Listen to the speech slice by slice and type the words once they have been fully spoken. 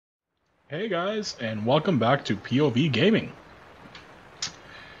Hey guys, and welcome back to POV Gaming.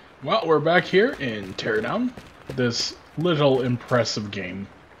 Well, we're back here in Teardown, this little impressive game.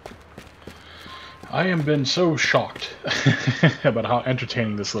 I have been so shocked about how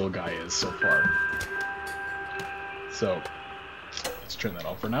entertaining this little guy is so far. So, let's turn that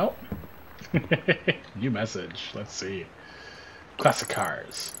off for now. New message, let's see. Classic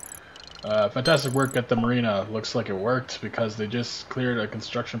cars. Fantastic work at the marina. Looks like it worked because they just cleared a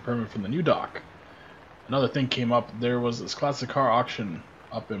construction permit from the new dock. Another thing came up. There was this classic car auction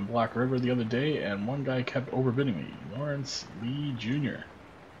up in Black River the other day, and one guy kept overbidding me. Lawrence Lee Jr.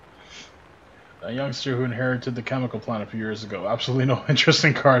 A youngster who inherited the chemical plant a few years ago. Absolutely no interest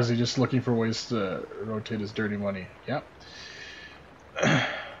in cars. He's just looking for ways to rotate his dirty money. Yep.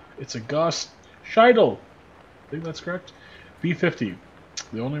 It's a Goss Scheidel. I think that's correct. B50.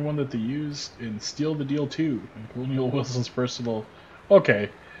 The only one that they use in Steal the Deal 2 and Colonial Wilson's personal. Okay.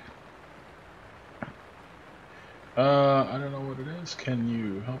 I don't know what it is. Can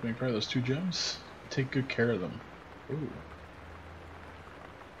you help me acquire those 2 gems? Take good care of them. Ooh.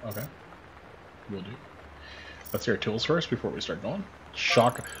 Okay. Will do. Let's see our tools first before we start going.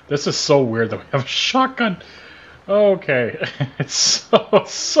 Shotgun. This is so weird that we have a shotgun. Okay. It's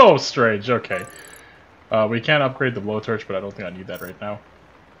so strange. Okay. We can't upgrade the blowtorch, but I don't think I need that right now.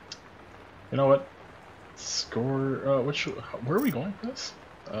 You know what? Score. Where are we going for this?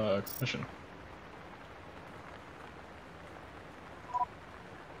 Mission.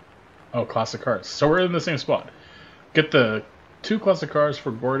 Oh, classic cars. So we're in the same spot. Get the 2 classic cars for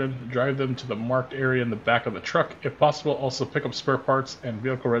Gordon. Drive them to the marked area in the back of the truck. If possible, also pick up spare parts and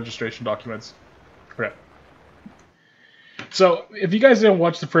vehicle registration documents. Okay. So, if you guys didn't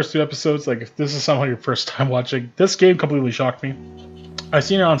watch the first 2 episodes, like if this is somehow your first time watching, this game completely shocked me. I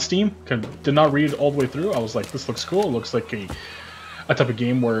seen it on Steam, did not read it all the way through. I was like, this looks cool. It looks like a type of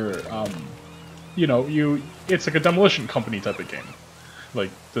game where, you know, it's like a demolition company type of game. Like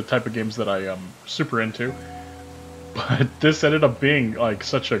the type of games that I am super into. But this ended up being like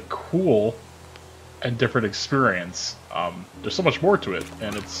such a cool and different experience. There's so much more to it,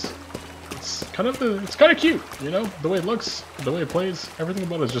 and it's kind of cute, you know, the way it looks, the way it plays, everything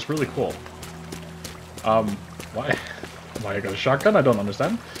about it is just really cool. Why I got a shotgun? I don't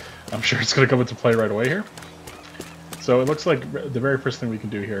understand. I'm sure it's gonna come into play right away here. So it looks like the very first thing we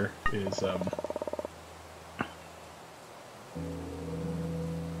can do here is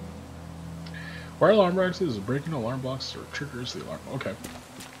wire alarm boxes, breaking alarm box or triggers the alarm. Okay.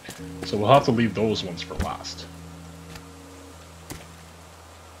 So we'll have to leave those ones for last.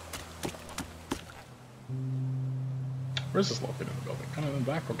 Where's this located in the building? Kind of in the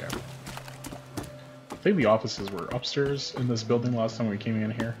back? Okay. I think the offices were upstairs in this building last time we came in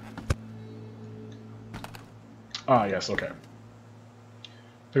here. Ah, yes, okay.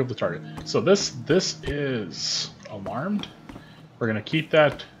 Pick up the target. So this is alarmed. We're going to keep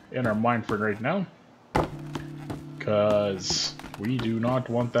that in our mind for right now. Because we do not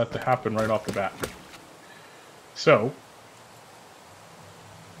want that to happen right off the bat. So,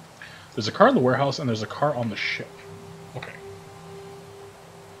 there's a car in the warehouse and there's a car on the ship. Okay.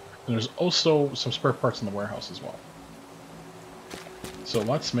 And there's also some spare parts in the warehouse as well. So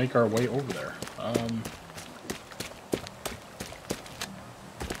let's make our way over there.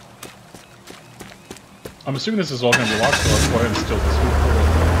 I'm assuming this is all going to be locked, so let's go ahead and steal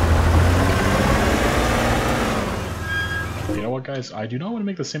this. You know what, guys? I do not want to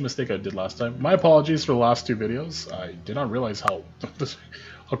make the same mistake I did last time. My apologies for the last 2 videos. I did not realize how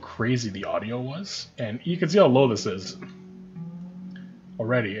crazy the audio was. And you can see how low this is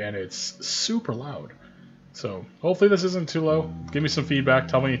already, and it's super loud. So hopefully this isn't too low. Give me some feedback.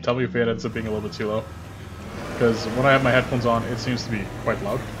 Tell me if it ends up being a little bit too low. Because when I have my headphones on, it seems to be quite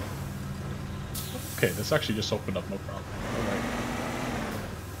loud. Okay, this actually just opened up, no problem. Alright.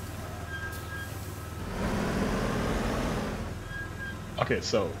 Okay,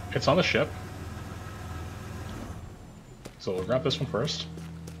 so it's on the ship. So we'll grab this one first.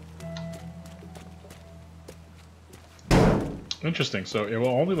 Interesting, so it will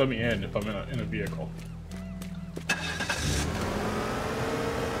only let me in if I'm in a vehicle.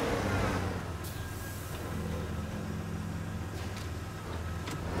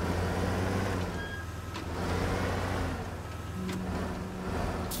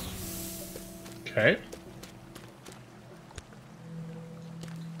 Okay.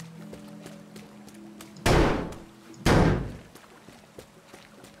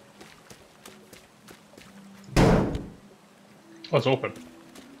 Let's open.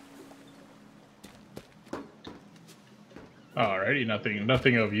 Alrighty,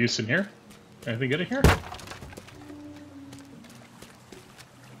 nothing of use in here. Anything good in here?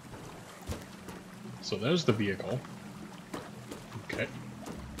 So there's the vehicle. Okay.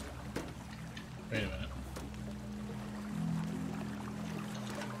 Wait a minute.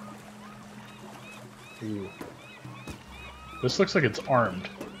 Ooh. This looks like it's armed.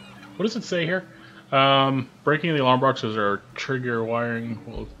 What does it say here? Breaking the alarm boxes or trigger wiring.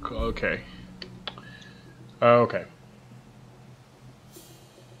 Well, okay. Okay.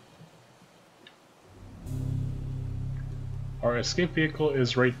 Our escape vehicle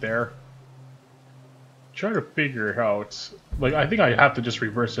is right there. Trying to figure out, like, I think I have to just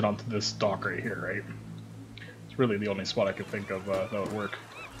reverse it onto this dock right here, right? It's really the only spot I can think of that would work.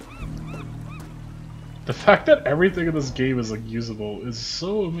 The fact that everything in this game is like usable is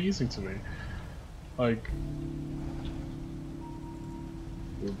so amazing to me. Like,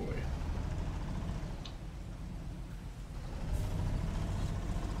 oh boy.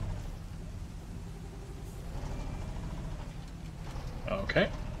 Okay,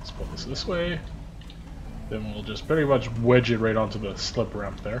 let's put this way. Then we'll just pretty much wedge it right onto the slip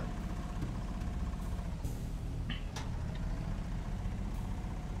ramp there.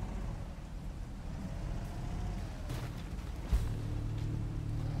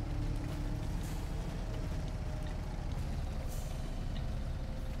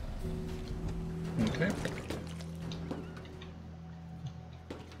 Okay.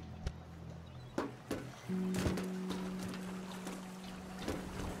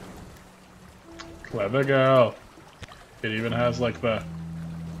 Clever girl. It even has like the...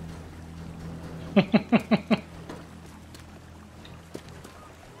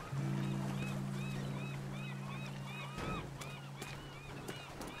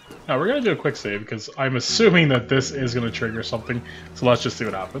 Now we're gonna do a quick save because I'm assuming that this is gonna trigger something, so let's just see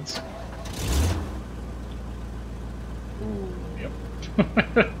what happens. Ooh, yep. Yep.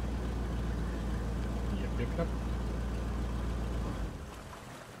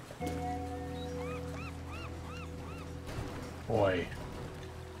 Boy.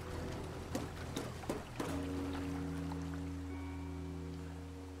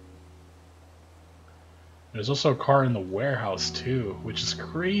 There's also a car in the warehouse too, which is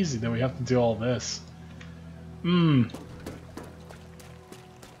crazy that we have to do all this.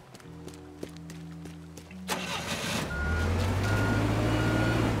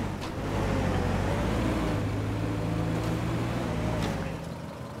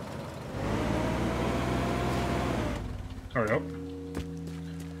 Alright,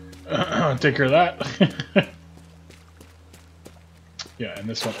 take care of that. Yeah, and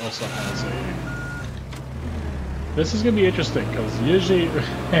this one also has a... This is going to be interesting, because usually,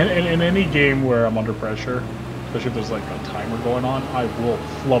 in any game where I'm under pressure, especially if there's like a timer going on, I will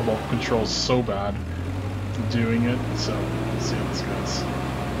flub up controls so bad doing it, so let's see how this goes.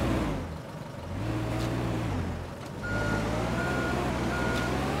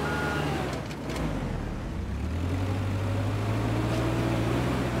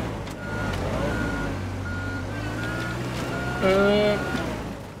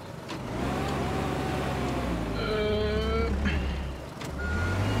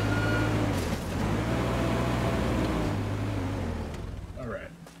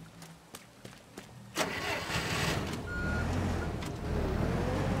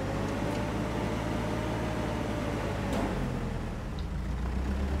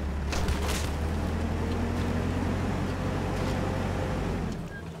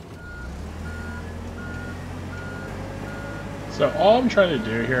 So all I'm trying to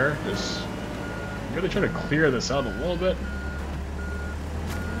do here is I'm going to try to clear this out a little bit.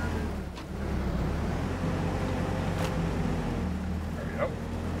 There we go.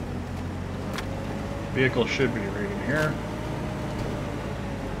 Vehicle should be right in here.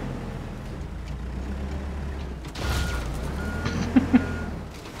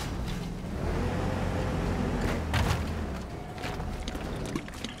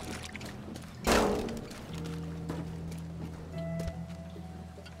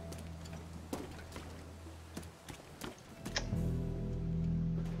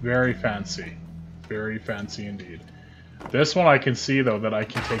 Very fancy. Very fancy indeed. This one I can see though that I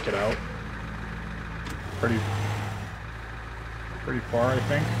can take it out. Pretty far, I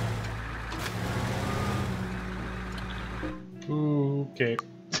think. Ooh, okay.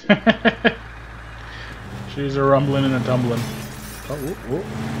 She's a rumbling and a tumbling. Oh, ooh,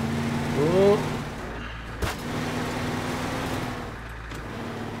 ooh.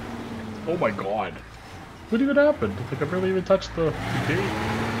 Oh my god. What even happened? Like I barely even touched the gate.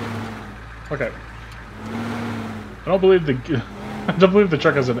 Okay. I don't believe the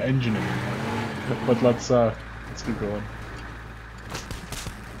truck has an engine anymore. But let's keep going.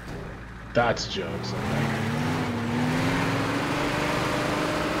 That's jokes, I think.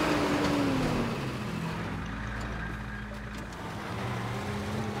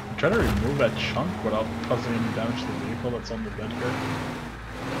 try to remove that chunk without causing any damage to the vehicle that's on the bed here.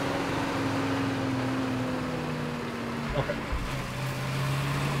 Okay.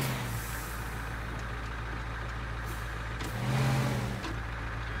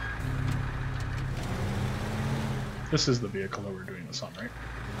 This is the vehicle that we're doing this on, right?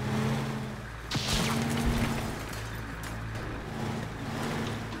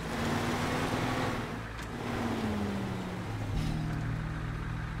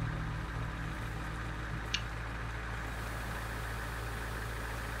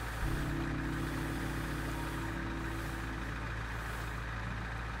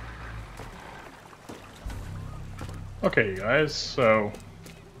 Okay, guys, so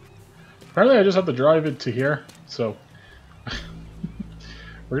apparently I just have to drive it to here, so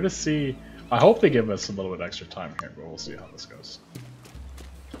we're gonna see. I hope they give us a little bit extra time here, but we'll see how this goes.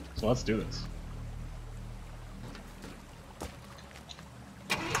 So let's do this.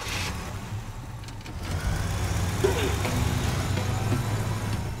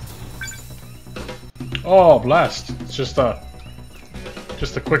 Oh, blast! It's just a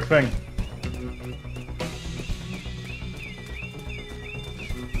quick thing.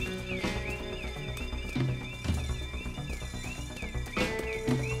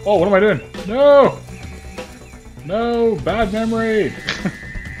 Oh, what am I doing? No! No! Bad memory!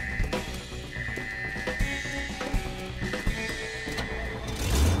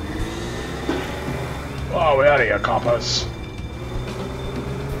 Oh, we're out of here, coppers.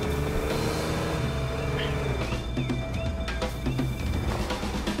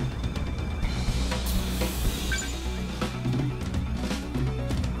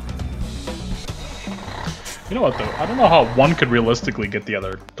 You know what though? I don't know how one could realistically get the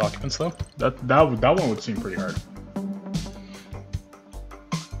other documents though. That one would seem pretty hard.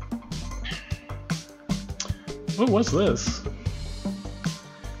 What was this?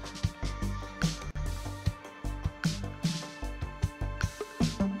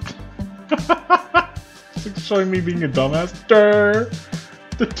 It's like showing me being a dumbass. Durr!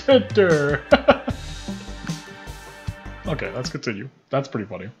 Durr! Okay, let's continue. That's pretty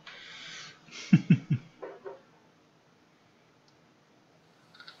funny.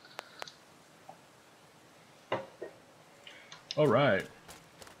 All right.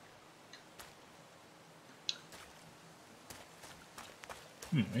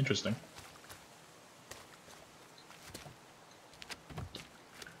 Interesting.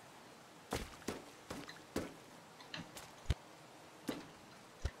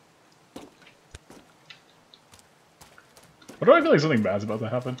 Why do I feel like something bad's about to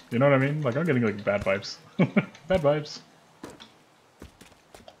happen? You know what I mean? Like, I'm getting, like, bad vibes. Bad vibes.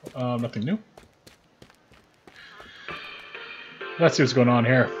 Nothing new. Let's see what's going on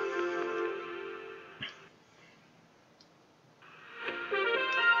here.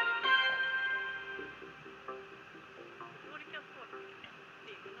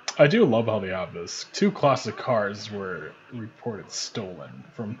 I do love how they have this. 2 classic cars were reported stolen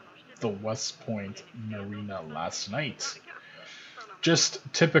from the West Point Marina last night. Just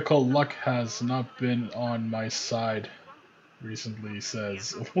typical luck has not been on my side recently,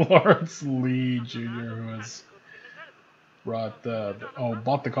 says Lawrence Lee Jr., who has bought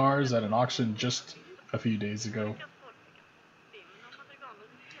the cars at an auction just a few days ago.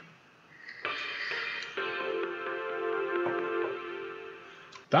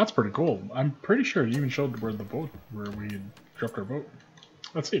 That's pretty cool. I'm pretty sure it even showed where we dropped our boat.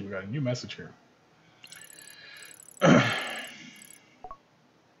 Let's see, we got a new message here.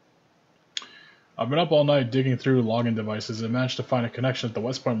 I've been up all night digging through login devices and managed to find a connection at the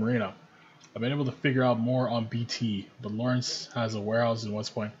West Point Marina. I've been able to figure out more on BT, but Lawrence has a warehouse in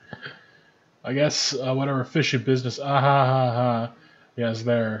West Point. I guess whatever fishy business he has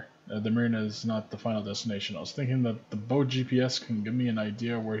there, the marina is not the final destination. I was thinking that the boat GPS can give me an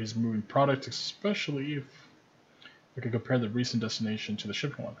idea where he's moving product, especially if I could compare the recent destination to the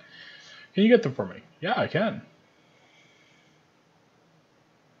shipping one. Can you get them for me? Yeah, I can.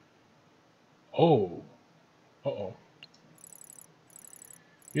 Oh. Uh-oh.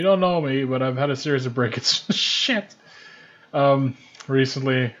 You don't know me, but I've had a series of break-ins. Shit!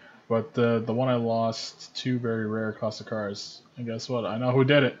 Recently, but the one I lost, 2 very rare classic cars. And guess what? I know who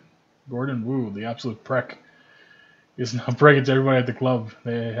did it. Gordon Wu, the absolute prick. He's now breaking to everybody at the club.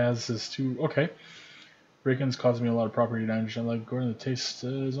 He has his 2... Okay. Break-ins caused me a lot of property damage. I like Gordon to taste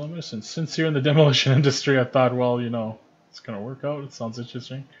his own medicine. Since you're in the demolition industry, I thought, well, you know, it's gonna work out. It sounds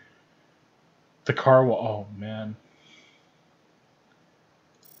interesting. The car will... Oh, man.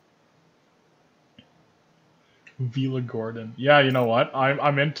 Vila Gordon. Yeah, you know what?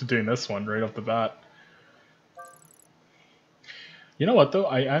 I'm into doing this one right off the bat. You know what though?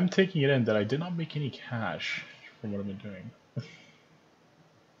 I am taking it in that I did not make any cash from what I've been doing.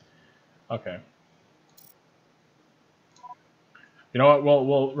 Okay. You know what?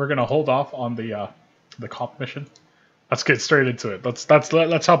 Well, we're gonna hold off on the cop mission. Let's get straight into it. Let's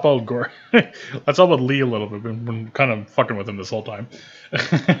help out Gore. Let's help out Lee a little bit. We've been kind of fucking with him this whole time.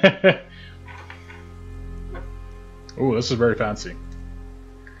 Ooh, this is very fancy.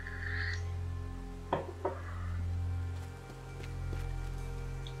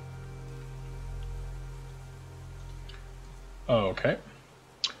 Okay.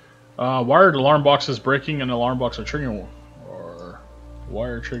 Wired alarm box is breaking and alarm box are triggering, or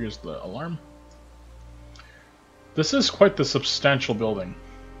wire triggers the alarm. This is quite the substantial building.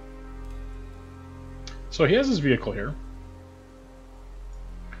 So he has his vehicle here.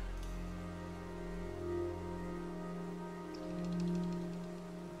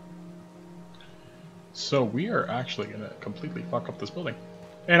 So we are actually going to completely fuck up this building.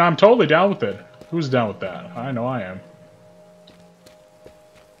 And I'm totally down with it. Who's down with that? I know I am.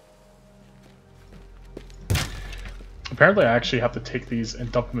 Apparently I actually have to take these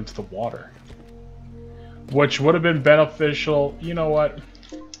and dump them into the water. Which would have been beneficial. You know what?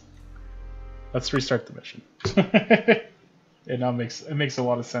 Let's restart the mission. It now makes a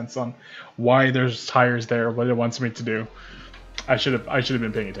lot of sense on why there's tires there, what it wants me to do. I should have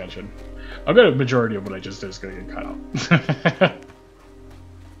been paying attention. I bet a majority of what I just did is gonna get cut out.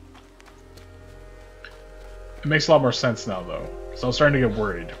 It makes a lot more sense now though. Because I was starting to get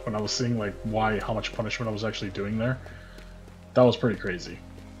worried when I was seeing like how much punishment I was actually doing there. That was pretty crazy.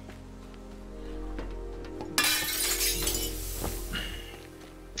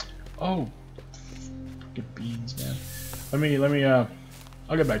 Oh, fucking beans, man. Let me. I'll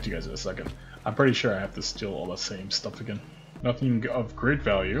get back to you guys in a second. I'm pretty sure I have to steal all the same stuff again. Nothing of great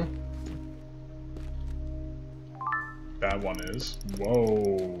value. That one is.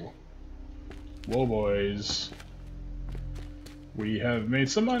 Whoa. Whoa, boys. We have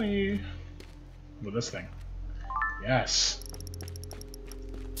made some money with this thing. Yes.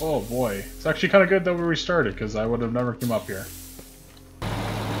 Oh boy. It's actually kind of good that we restarted, because I would have never come up here.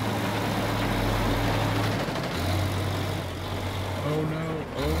 Oh no,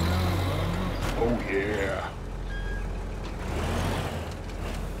 oh no, oh no. Oh yeah.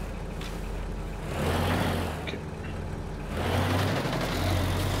 Okay.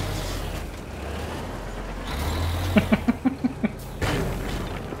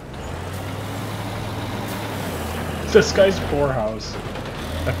 This guy's poorhouse.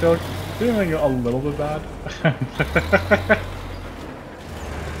 I feel like feeling a little bit bad.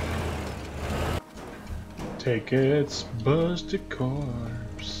 Take its busted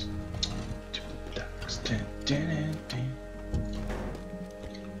corpse to the docks.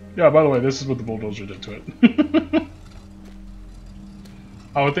 Yeah, by the way, this is what the bulldozer did to it.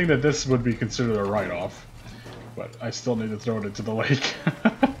 I would think that this would be considered a write-off, but I still need to throw it into the lake.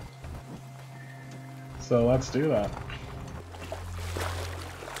 So let's do that.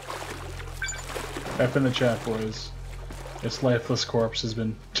 F in the chat, boys. This lifeless corpse has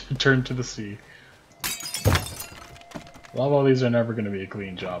been turned to the sea. A lot of all these are never going to be a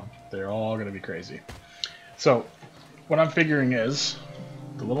clean job. They're all going to be crazy. So, what I'm figuring is,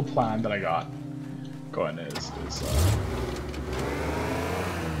 the little plan that I got going is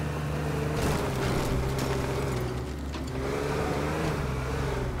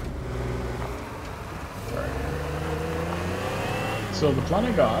so the plan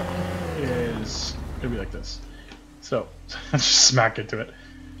I got is gonna be like this. So just smack into it.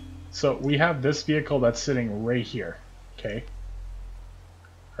 So we have this vehicle that's sitting right here, okay?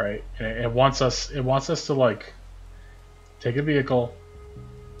 Right, and it wants us to like take a vehicle,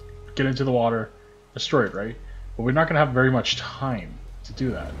 get into the water, destroy it, right? But we're not gonna have very much time to do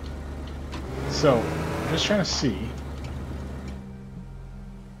that. So I'm just trying to see.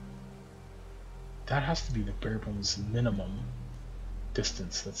 That has to be the bare bones minimum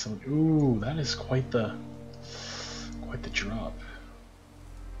distance. That's so. Ooh, that is quite the drop.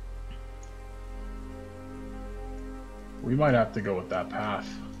 We might have to go with that path.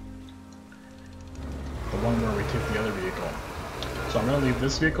 The one where we take the other vehicle. So I'm gonna leave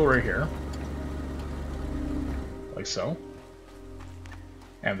this vehicle right here. Like so.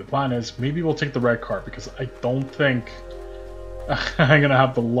 And the plan is, maybe we'll take the red car, because I don't think I'm gonna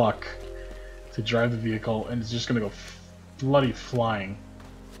have the luck to drive the vehicle, and it's just gonna go bloody flying.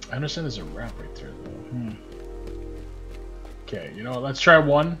 I understand there's a ramp right there, though. Okay, you know what, let's try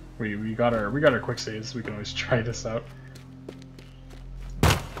one. We got our quick saves. We can always try this out.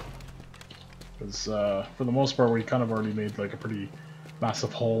 Because for the most part, we kind of already made like a pretty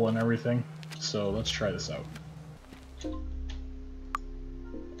massive hole and everything. So let's try this out.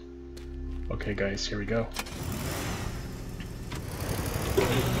 Okay, guys, here we go.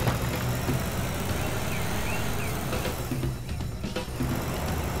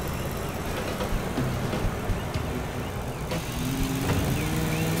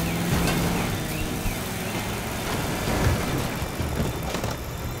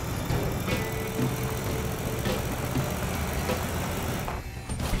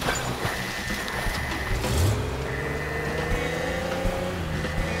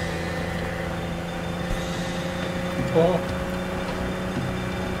 Oh.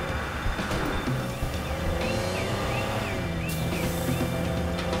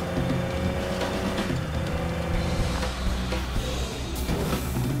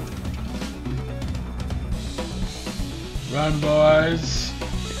 Run, boys.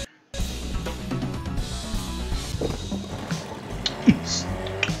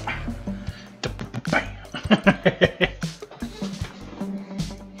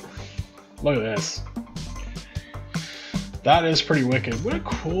 Look at this. That is pretty wicked. What a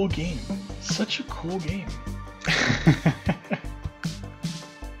cool game. Such a cool game.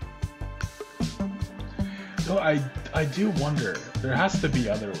 No, I do wonder. There has to be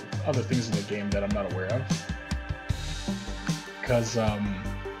other things in the game that I'm not aware of. Because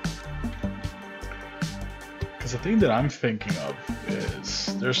the thing that I'm thinking of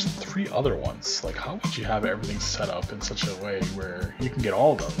is there's 3 other ones. Like, how would you have everything set up in such a way where you can get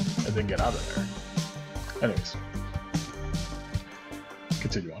all of them and then get out of there? Anyways.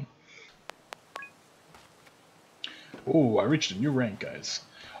 Continue on. Oh, I reached a new rank, guys.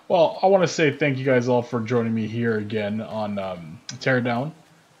 Well, I want to say thank you guys all for joining me here again on Teardown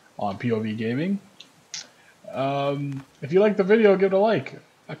on POV Gaming. If you like the video, give it a like.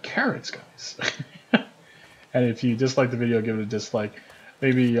 Carrots, guys. And if you dislike the video, give it a dislike.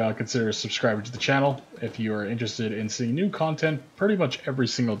 Maybe consider subscribing to the channel if you are interested in seeing new content pretty much every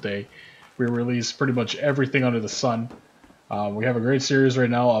single day. We release pretty much everything under the sun. We have a great series right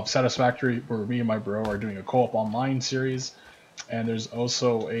now of Satisfactory, where me and my bro are doing a co-op online series. And there's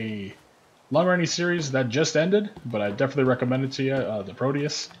also a Long Running series that just ended, but I definitely recommend it to you, the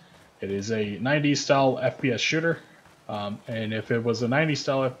Proteus. It is a 90s style FPS shooter. And if it was a 90s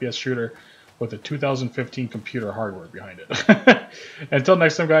style FPS shooter with a 2015 computer hardware behind it. Until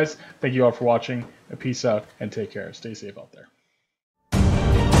next time, guys, thank you all for watching. Peace out and take care. Stay safe out there.